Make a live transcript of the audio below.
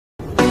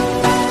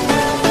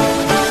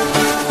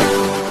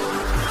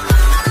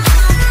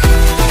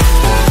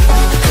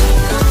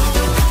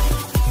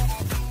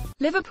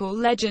Liverpool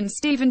legend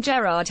Steven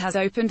Gerrard has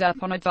opened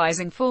up on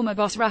advising former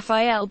boss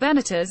Rafael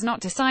Benitez not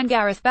to sign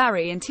Gareth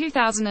Barry in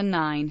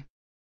 2009.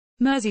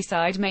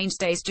 Merseyside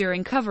mainstays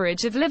during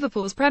coverage of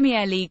Liverpool's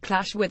Premier League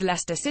clash with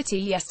Leicester City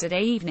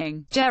yesterday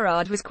evening.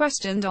 Gerrard was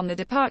questioned on the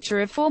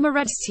departure of former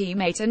Reds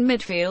teammate and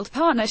midfield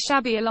partner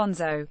Xabi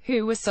Alonso,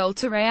 who was sold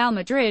to Real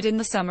Madrid in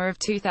the summer of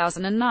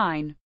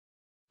 2009.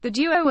 The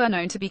duo were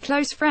known to be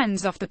close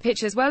friends off the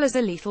pitch as well as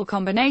a lethal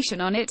combination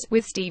on it,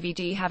 with Stevie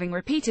G having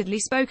repeatedly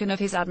spoken of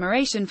his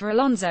admiration for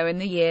Alonso in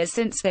the years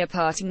since their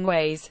parting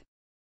ways.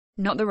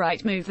 Not the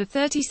right move. The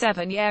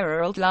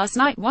 37-year-old last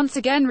night once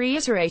again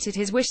reiterated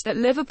his wish that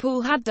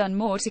Liverpool had done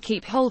more to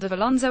keep hold of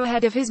Alonso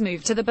ahead of his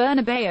move to the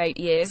Bernabeu 8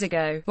 years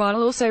ago,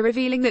 while also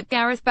revealing that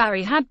Gareth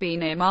Barry had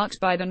been earmarked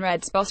by then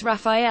Reds boss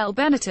Rafael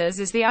Benitez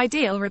as the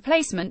ideal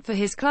replacement for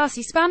his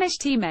classy Spanish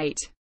teammate.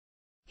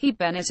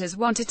 Benitez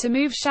wanted to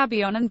move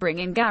Xabi on and bring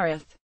in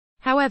Gareth.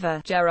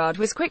 However, Gerrard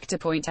was quick to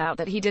point out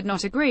that he did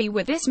not agree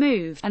with this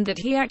move, and that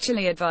he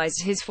actually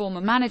advised his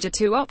former manager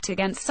to opt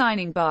against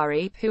signing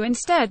Barry, who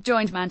instead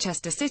joined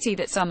Manchester City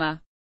that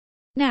summer.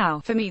 Now,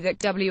 for me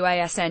that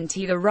wasn't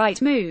the right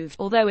move,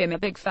 although I'm a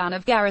big fan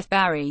of Gareth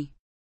Barry.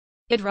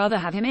 I'd rather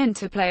have him in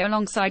to play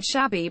alongside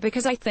Xabi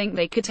because I think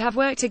they could have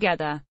worked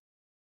together.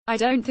 I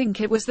don't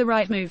think it was the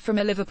right move from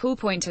a Liverpool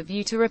point of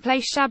view to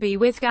replace Xabi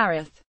with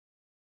Gareth.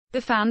 The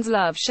fans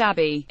love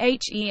Xabi,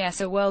 he's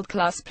a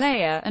world-class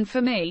player, and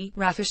for me,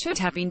 Rafa should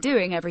have been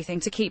doing everything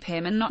to keep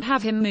him and not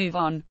have him move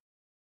on.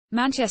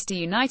 Manchester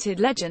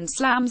United legend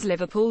slams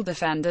Liverpool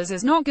defenders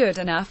as not good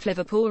enough.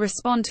 Liverpool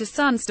respond to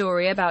Sun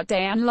story about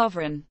Dejan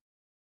Lovren.